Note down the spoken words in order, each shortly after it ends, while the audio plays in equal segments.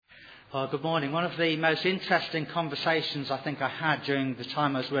Well, good morning. One of the most interesting conversations I think I had during the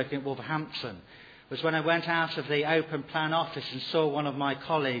time I was working at Wolverhampton was when I went out of the open plan office and saw one of my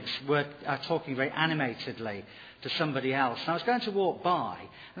colleagues talking very animatedly to somebody else. And I was going to walk by,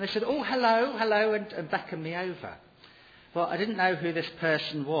 and they said, "Oh, hello, hello," and beckoned me over. Well, I didn't know who this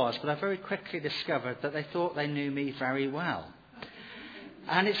person was, but I very quickly discovered that they thought they knew me very well.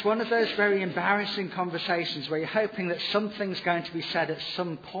 And it's one of those very embarrassing conversations where you're hoping that something's going to be said at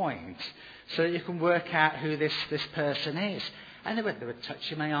some point so that you can work out who this person is. And they were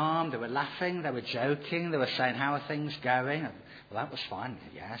touching my arm, they were laughing, they were joking, they were saying, "How are things going?" And, "Well, that was fine."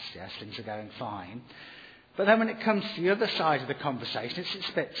 Yes, things are going fine. But then when it comes to the other side of the conversation, it's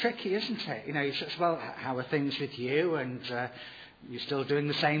a bit tricky, isn't it? You know, you say, "Well, how are things with you?" And you're still doing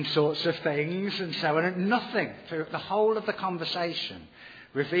the same sorts of things and so on. And nothing through the whole of the conversation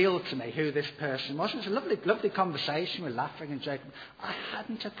revealed to me who this person was. It was a lovely conversation. We're laughing and joking. I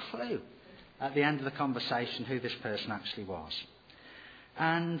hadn't a clue at the end of the conversation who this person actually was.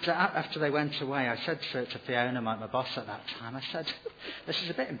 And after they went away, I said to Fiona, my boss at that time, I said, "This is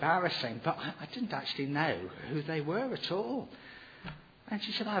a bit embarrassing, but I didn't actually know who they were at all." And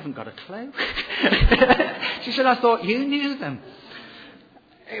she said, "I haven't got a clue." She said, "I thought you knew them."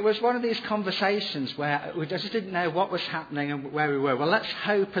 It was one of these conversations where we just didn't know what was happening and where we were. Well, let's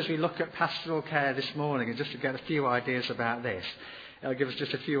hope as we look at pastoral care this morning, and just to get a few ideas about this, it'll give us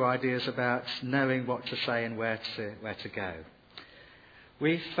just a few ideas about knowing what to say and where to go.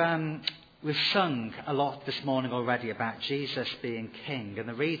 We've sung a lot this morning already about Jesus being King, and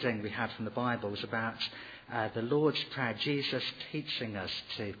the reading we had from the Bible was about the Lord's Prayer, Jesus teaching us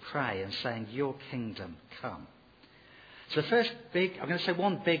to pray and saying, "Your kingdom come." So the first I'm going to say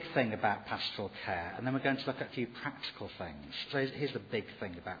one big thing about pastoral care, and then we're going to look at a few practical things. So here's the big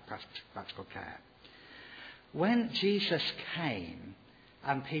thing about practical care. When Jesus came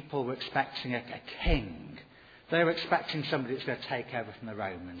and people were expecting a king, they were expecting somebody that's going to take over from the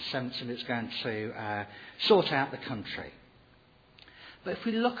Romans, somebody that's going to sort out the country. But if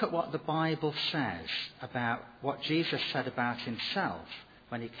we look at what the Bible says about what Jesus said about himself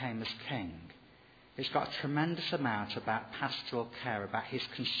when he came as king, it's got a tremendous amount about pastoral care, about his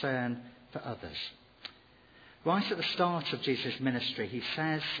concern for others. Right at the start of Jesus' ministry, he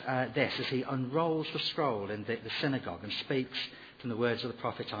says this as he unrolls the scroll in the synagogue and speaks from the words of the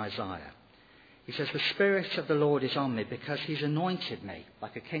prophet Isaiah. He says, "The Spirit of the Lord is on me because he's anointed me,"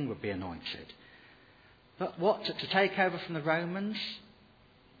 like a king would be anointed. But what, to take over from the Romans?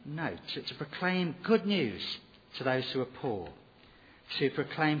 No, to proclaim good news to those who are poor, to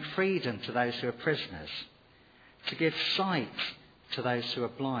proclaim freedom to those who are prisoners, to give sight to those who are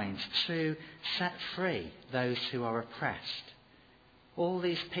blind, to set free those who are oppressed. All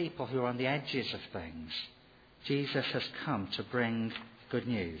these people who are on the edges of things, Jesus has come to bring good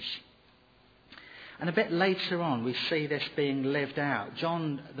news. And a bit later on, we see this being lived out.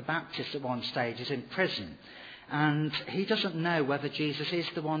 John the Baptist at one stage is in prison, and he doesn't know whether Jesus is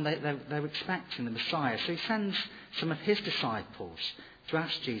the one they're expecting, the Messiah. So he sends some of his disciples to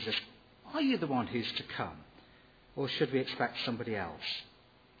ask Jesus, "Are you the one who's to come? Or should we expect somebody else?"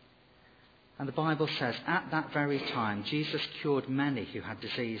 And the Bible says, at that very time, Jesus cured many who had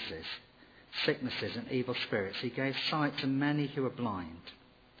diseases, sicknesses and evil spirits. He gave sight to many who were blind.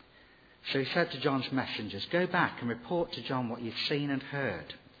 So he said to John's messengers, "Go back and report to John what you've seen and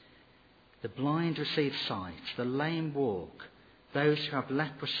heard. The blind receive sight, the lame walk, those who have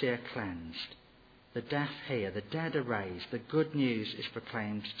leprosy are cleansed, the deaf hear, the dead are raised, the good news is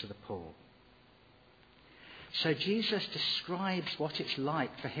proclaimed to the poor." So Jesus describes what it's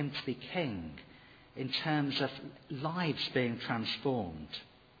like for him to be king in terms of lives being transformed.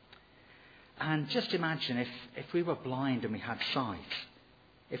 And just imagine if we were blind and we had sight,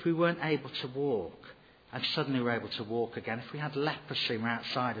 if we weren't able to walk and suddenly we're able to walk again, if we had leprosy and we're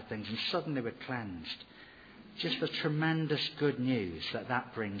outside of things and suddenly we're cleansed, just the tremendous good news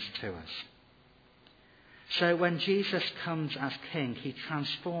that brings to us. So when Jesus comes as king, he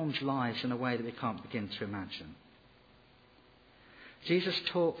transforms lives in a way that we can't begin to imagine. Jesus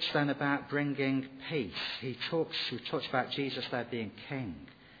talks then about bringing peace. He talks about Jesus there being king,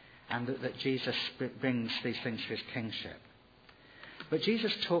 and that Jesus brings these things to his kingship. But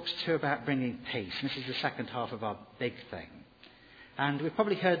Jesus talks too about bringing peace. And this is the second half of our big thing. And we've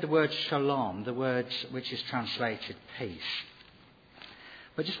probably heard the word shalom, the word which is translated peace.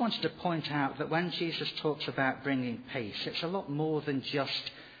 But I just wanted to point out that when Jesus talks about bringing peace, it's a lot more than just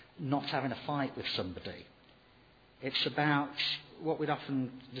not having a fight with somebody. It's about what we'd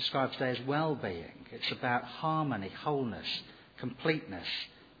often describe today as well-being. It's about harmony, wholeness, completeness,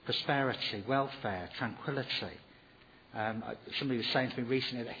 prosperity, welfare, tranquility. Somebody was saying to me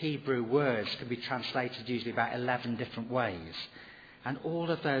recently that Hebrew words can be translated usually about 11 different ways. And all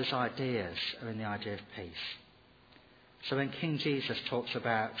of those ideas are in the idea of peace. So when King Jesus talks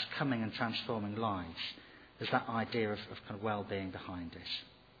about coming and transforming lives, there's that idea of kind of well-being behind it.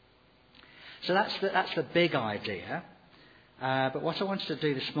 So that's the big idea. But what I wanted to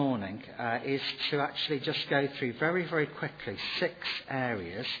do this morning is to actually just go through very, very quickly 6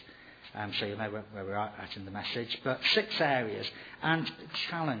 areas. So you'll know where we're at in the message. But 6 areas and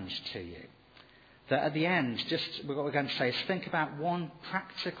challenge to you. That at the end, just what we're going to say is think about one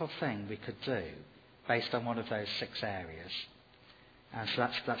practical thing we could do based on one of those 6 areas. And so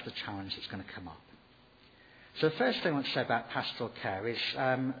that's the challenge that's going to come up. So the first thing I want to say about pastoral care is,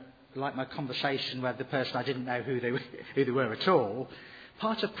 like my conversation with the person I didn't know who they were at all,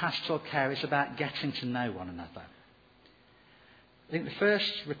 part of pastoral care is about getting to know one another. I think the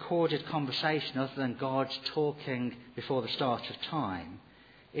first recorded conversation, other than God talking before the start of time,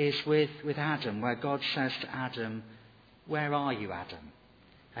 is with Adam, where God says to Adam, "Where are you, Adam?"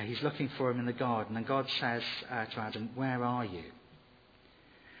 He's looking for him in the garden, and God says to Adam, "Where are you?"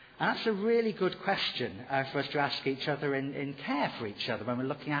 And that's a really good question for us to ask each other in care for each other when we're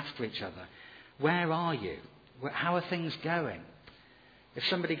looking after each other. Where are you? How are things going? If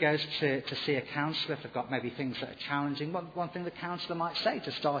somebody goes to see a counsellor, if they've got maybe things that are challenging, one thing the counsellor might say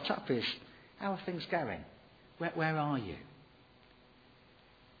to start up is, "How are things going? Where are you?"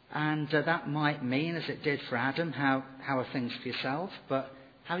 And that might mean, as it did for Adam, how are things for yourself, but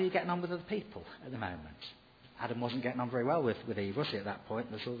how are you getting on with other people at the moment? Adam wasn't getting on very well with Eve, was he, at that point?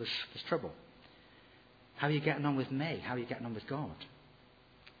 There's all this trouble. How are you getting on with me? How are you getting on with God?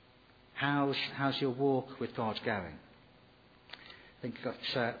 How's your walk with God going? I think I've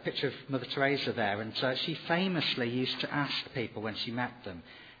got a picture of Mother Teresa there, and she famously used to ask people when she met them,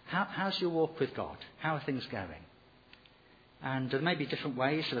 how's your walk with God? How are things going? And there may be different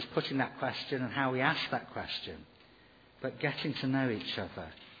ways of us putting that question and how we ask that question, but getting to know each other.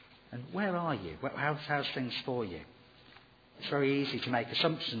 And where are you? How's things for you? It's very easy to make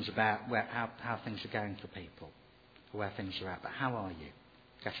assumptions about how things are going for people, or where things are at, but how are you?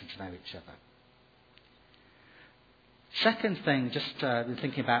 Getting to know each other. Second thing, just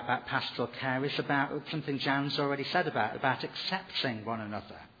thinking about pastoral care, is about something Jan's already said about accepting one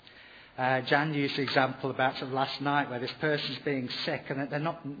another. Jan used the example about sort of last night where this person's being sick and they're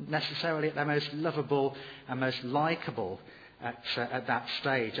not necessarily at their most lovable and most likeable at that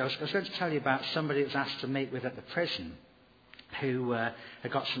stage. I was going to tell you about somebody that was asked to meet with at the prison who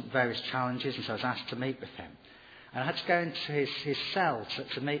had got some various challenges, and so I was asked to meet with him. And I had to go into his cell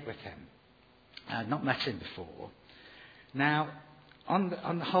to meet with him. I had not met him before. Now, on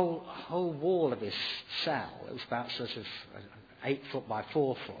the whole wall of his cell, it was about sort of 8 foot by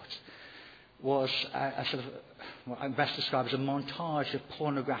 4 foot, was a sort of what I best describe as a montage of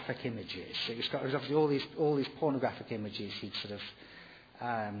pornographic images. It was obviously all these pornographic images he'd sort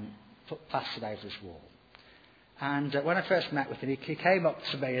of put plastered over his wall. And when I first met with him, he came up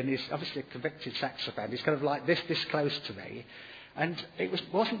to me, and he's obviously a convicted sex offender. He's kind of like this close to me. And it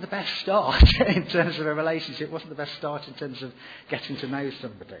wasn't the best start in terms of a relationship. It wasn't the best start in terms of getting to know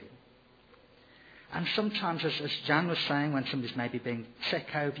somebody. And sometimes, as Jan was saying, when somebody's maybe being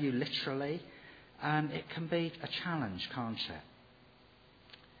sick over you, literally, it can be a challenge, can't it?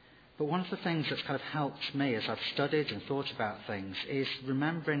 But one of the things that's kind of helped me as I've studied and thought about things is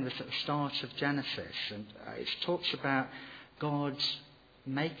remembering that at the start of Genesis, and it talks about God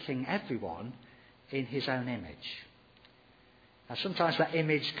making everyone in his own image. Now, sometimes that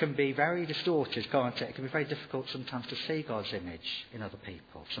image can be very distorted, can't it? It can be very difficult sometimes to see God's image in other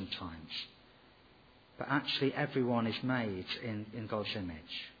people, sometimes. But actually everyone is made in God's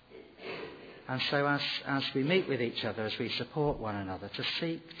image. And so as we meet with each other, as we support one another, to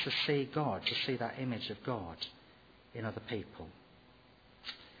seek to see God, to see that image of God in other people.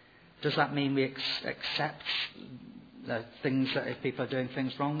 Does that mean we accept the things that if people are doing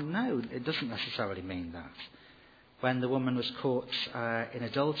things wrong? No, it doesn't necessarily mean that. When the woman was caught in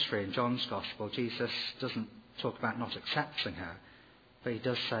adultery in John's Gospel, Jesus doesn't talk about not accepting her, but he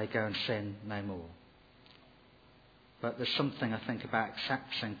does say, go and sin no more. But there's something, I think, about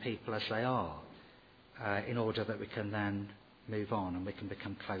accepting people as they are in order that we can then move on and we can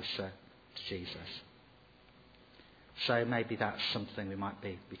become closer to Jesus. So maybe that's something we might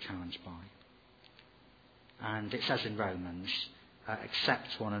be challenged by. And it says in Romans,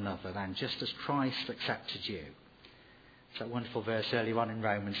 accept one another then, just as Christ accepted you. It's that wonderful verse earlier on in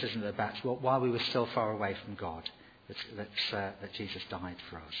Romans, isn't it, about while we were still far away from God, that Jesus died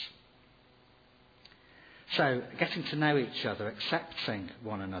for us. So, getting to know each other, accepting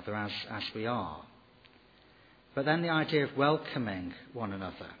one another as we are. But then the idea of welcoming one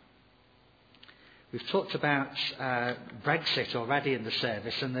another. We've talked about Brexit already in the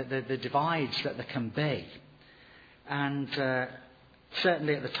service and the divides that there can be. And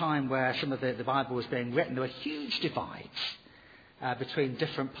certainly at the time where some of the Bible was being written, there were huge divides between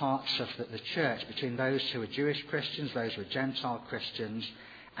different parts of the church, between those who were Jewish Christians, those who were Gentile Christians,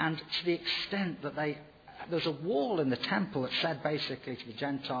 and to the extent that there was a wall in the temple that said basically to the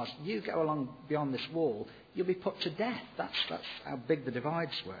Gentiles, you go along beyond this wall, you'll be put to death. That's how big the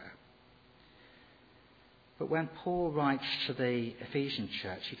divides were. But when Paul writes to the Ephesian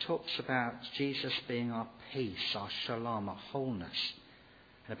church, he talks about Jesus being our peace, our shalom, our wholeness,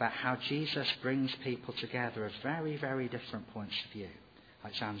 and about how Jesus brings people together at very, very different points of view.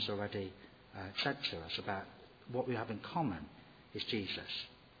 Like Sam's already said to us about what we have in common is Jesus.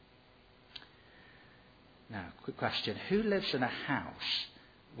 Now, quick question. Who lives in a house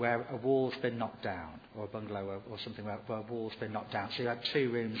where a wall's been knocked down, or a bungalow or something where a wall's been knocked down? So you had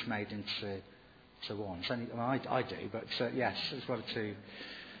 2 rooms made into one. So I do, but yes, it's one or two.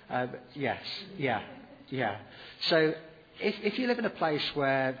 Yes, yeah. So if you live in a place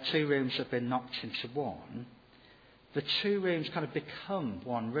where 2 rooms have been knocked into one, the 2 rooms kind of become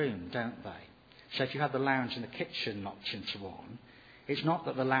one room, don't they? So if you have the lounge and the kitchen knocked into one, it's not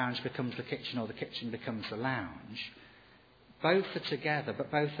that the lounge becomes the kitchen or the kitchen becomes the lounge. Both are together,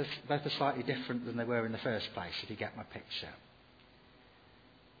 but both are slightly different than they were in the first place, if you get my picture.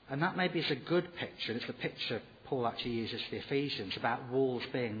 And that maybe is a good picture. It's the picture Paul actually uses for the Ephesians about walls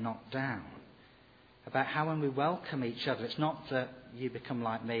being knocked down. About how when we welcome each other, it's not that you become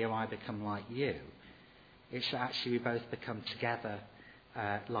like me or I become like you. It's that actually we both become together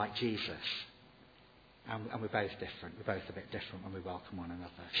like Jesus. And we're both different. We're both a bit different when we welcome one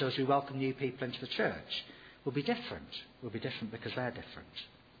another. So as we welcome new people into the church, we'll be different. We'll be different because they're different.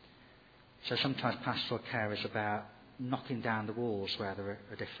 So sometimes pastoral care is about knocking down the walls where there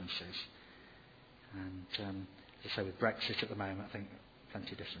are differences. And as I say, with Brexit at the moment, I think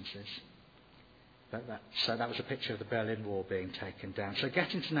plenty of differences. So that was a picture of the Berlin Wall being taken down. So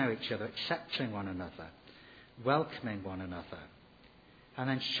getting to know each other, accepting one another, welcoming one another, and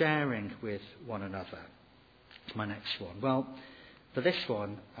then sharing with one another. It's my next one. Well, for this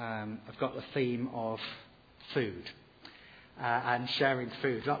one, I've got the theme of food. And sharing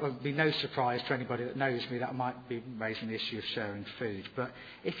food. That would be no surprise to anybody that knows me that I might be raising the issue of sharing food. But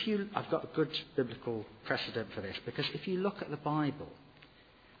I've got a good biblical precedent for this, because if you look at the Bible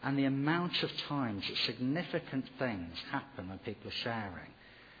and the amount of times that significant things happen when people are sharing,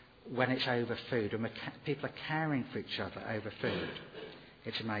 when it's over food, and people are caring for each other over food,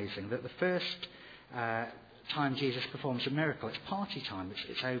 it's amazing. That the first time Jesus performs a miracle, it's party time,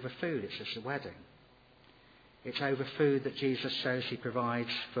 it's over food, it's just a wedding. It's over food that Jesus shows he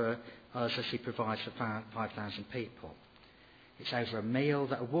provides for us as he provides for 5,000 people. It's over a meal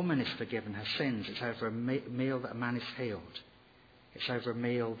that a woman is forgiven her sins. It's over a meal that a man is healed. It's over a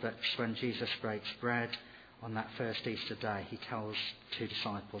meal that when Jesus breaks bread on that first Easter day, he tells 2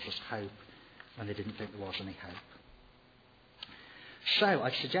 disciples there's hope when they didn't think there was any hope. So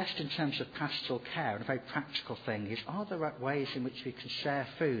I suggest in terms of pastoral care, and a very practical thing is, are there ways in which we can share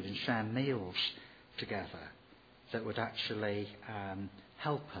food and share meals together that would actually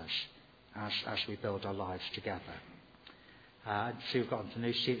help us as we build our lives together? So we've got on the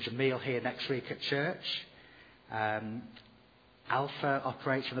new sheet, there's a meal here next week at church. Alpha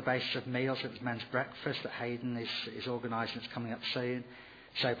operates on the basis of meals. It's men's breakfast that Hayden is organising. It's coming up soon.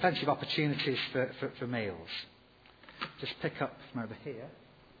 So plenty of opportunities for meals. Just pick up from over here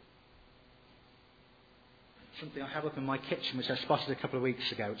something I have up in my kitchen, which I spotted a couple of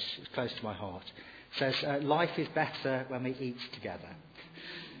weeks ago, which is close to my heart. It says, life is better when we eat together.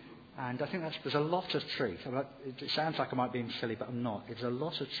 And I think there's a lot of truth. It sounds like I might be being silly, but I'm not. There's a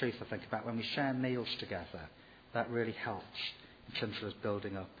lot of truth, I think, about when we share meals together. That really helps in terms of us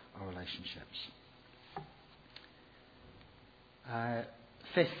building up our relationships.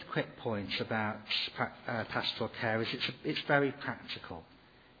 Fifth quick point about pastoral care is it's very practical.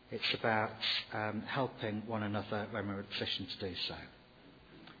 It's about helping one another when we're in a position to do so.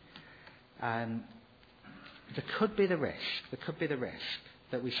 There could be the risk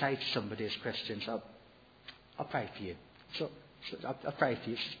that we say to somebody as Christians, "Oh, I'll pray for you." So I'll pray for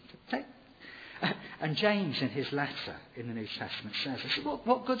you. And James, in his letter in the New Testament, says,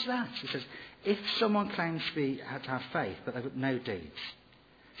 "What good's that?" He says, "If someone claims to have faith, but they've got no deeds."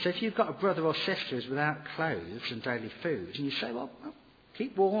 So if you've got a brother or sister who's without clothes and daily food, and you say, "Well,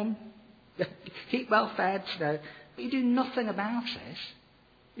 keep warm, keep well fed," but you do nothing about it.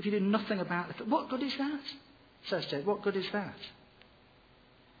 If you do nothing about it, what good is that? Says James, what good is that?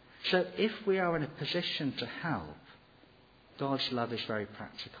 So if we are in a position to help, God's love is very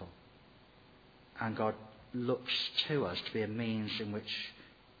practical. And God looks to us to be a means in which,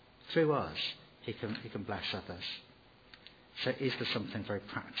 through us, he can bless others. So is there something very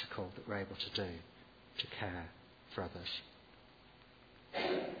practical that we're able to do to care for others?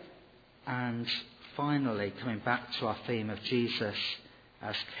 And finally, coming back to our theme of Jesus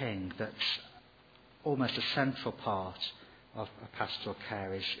as King, that's almost a central part of pastoral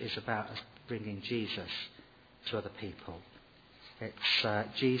care is about us bringing Jesus to other people.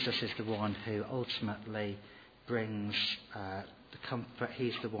 It's Jesus is the one who ultimately brings the comfort.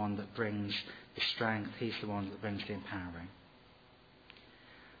 He's the one that brings the strength. He's the one that brings the empowering.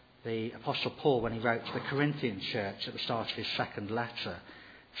 The Apostle Paul, when he wrote to the Corinthian church at the start of his second letter,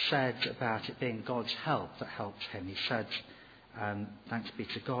 said about it being God's help that helped him. He said, thanks be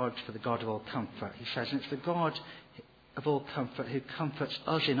to God for the God of all comfort. He says, and it's the God of all comfort who comforts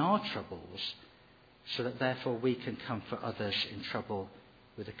us in our troubles, so that therefore we can comfort others in trouble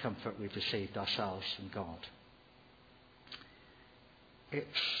with the comfort we've received ourselves from God. It's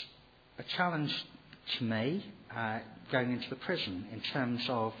a challenge to me going into the prison in terms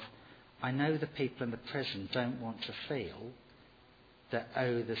of, I know the people in the prison don't want to feel that,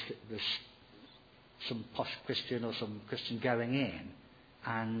 there's some posh Christian or some Christian going in,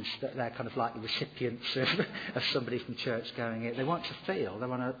 and that they're kind of like the recipients of somebody from church going in. They want to feel,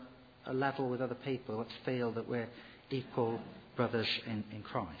 they're on a level with other people. They want to feel that we're equal brothers in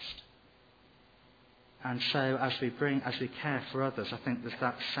Christ. And so as we care for others, I think there's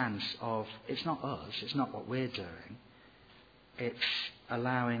that sense of, it's not us, it's not what we're doing. It's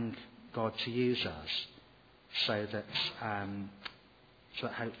allowing God to use us so that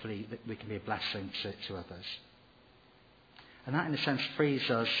hopefully that we can be a blessing to others. And that in a sense frees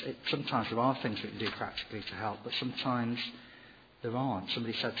us. Sometimes there are things we can do practically to help, but sometimes there aren't.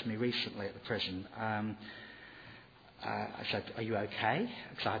 Somebody said to me recently at the prison, I said, are you okay?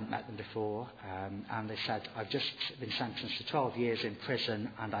 Because I hadn't met them before. And they said, I've just been sentenced to 12 years in prison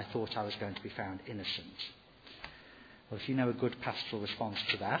and I thought I was going to be found innocent. Well, if you know a good pastoral response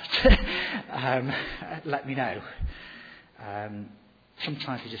to that, let me know.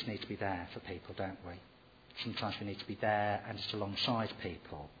 Sometimes we just need to be there for people, don't we? Sometimes we need to be there and just alongside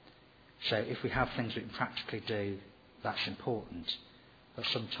people. So if we have things we can practically do, that's important. But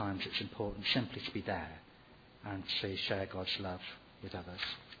sometimes it's important simply to be there and to share God's love with others.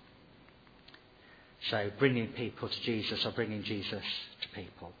 So bringing people to Jesus or bringing Jesus to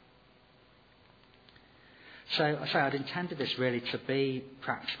people. So I say I'd intended this really to be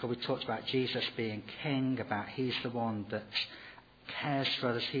practical. We talked about Jesus being King, about he's the one that cares for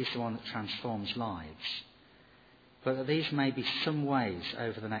others, he's the one that transforms lives. But that these may be some ways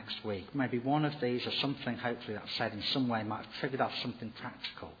over the next week. Maybe one of these or something hopefully that's said in some way might have triggered off something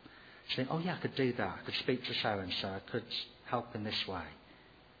practical. To think, oh yeah, I could do that. I could speak to so-and-so. I could help in this way.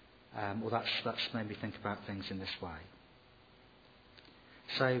 Well, that's made me think about things in this way.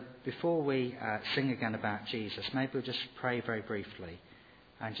 So before we sing again about Jesus, maybe we'll just pray very briefly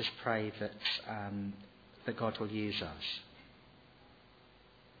and just pray that God will use us.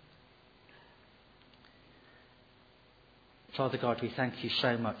 Father God, we thank you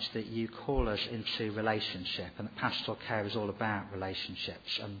so much that you call us into relationship, and that pastoral care is all about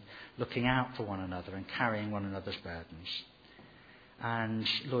relationships and looking out for one another and carrying one another's burdens. And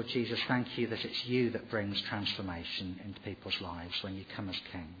Lord Jesus, thank you that it's you that brings transformation into people's lives when you come as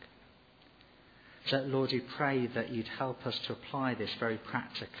King. So Lord, we pray that you'd help us to apply this very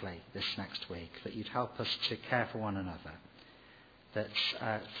practically this next week, that you'd help us to care for one another, that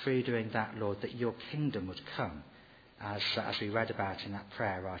through doing that, Lord, that your kingdom would come, as we read about in that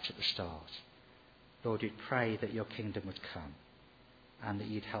prayer right at the start. Lord, we pray that your kingdom would come and that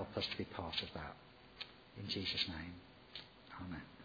you'd help us to be part of that. In Jesus' name, amen.